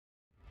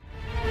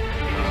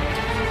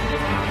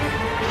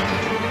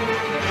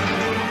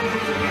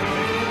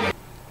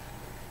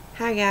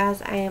Hi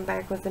guys, I am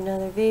back with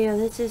another video.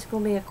 This is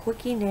going to be a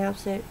quick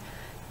announcement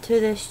to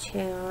this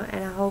channel,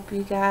 and I hope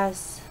you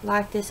guys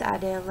like this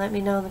idea. Let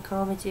me know in the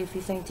comments if you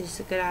think this is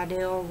a good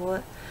idea or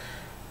what.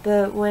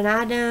 But when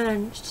I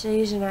done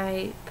season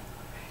 8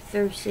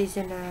 through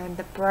season 9,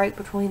 the break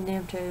between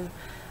them two,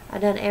 I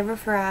done every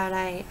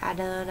Friday I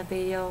done a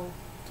video.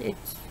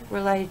 It's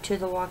related to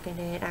The Walking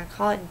Dead. I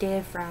call it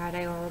Dead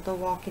Friday or The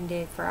Walking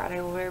Dead Friday,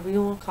 or whatever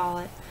you want to call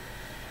it.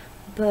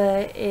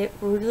 But it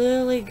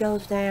really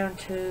goes down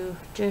to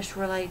just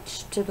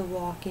relates to The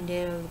Walking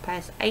Dead of the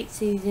past 8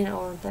 season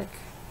or the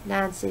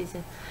 9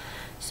 season.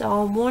 So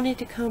I wanted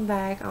to come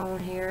back on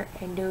here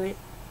and do it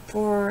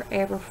for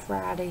every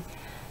Friday.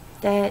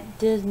 That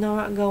does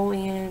not go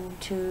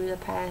into the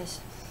past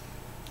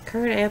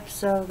current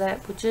episode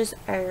that was just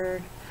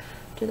aired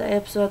to the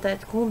episode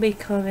that's going to be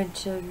coming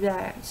to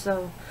that.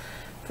 So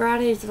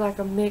Friday is like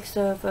a mix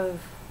up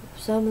of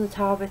some of the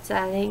topics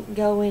that I didn't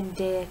go in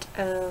depth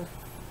of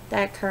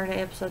that current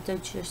episode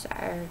that just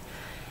aired,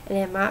 and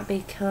it might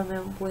be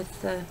coming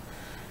with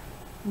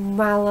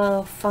my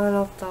little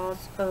final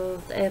thoughts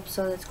of the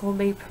episode that's going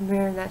to be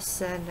premiering that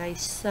Sunday.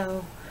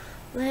 So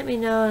let me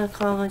know in the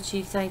comments if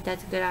you think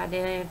that's a good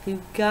idea, and if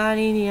you've got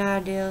any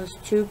ideas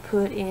to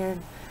put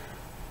in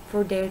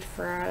for Dead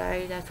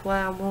Friday. That's what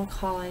I'm going to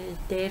call it, is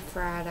Dead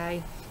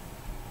Friday.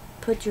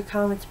 Put your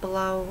comments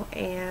below,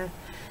 and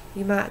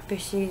you might be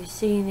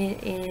seeing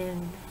it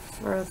in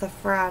for the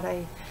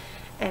Friday.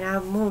 And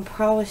I'm going to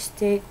probably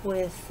stick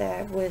with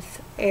that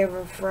with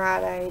every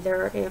Friday.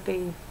 It'll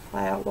be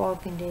Flat Out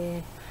Walking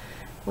Dead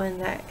when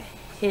that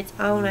hits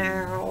on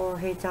air or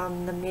hits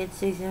on the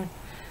mid-season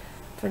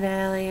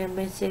finale and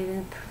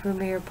mid-season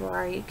premiere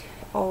break,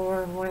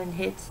 or when it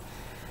hits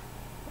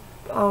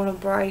on a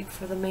break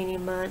for the mini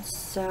months.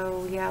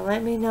 So yeah,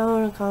 let me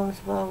know in the comments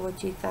below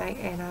what you think,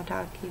 and I'll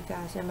talk to you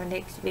guys in my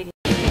next video.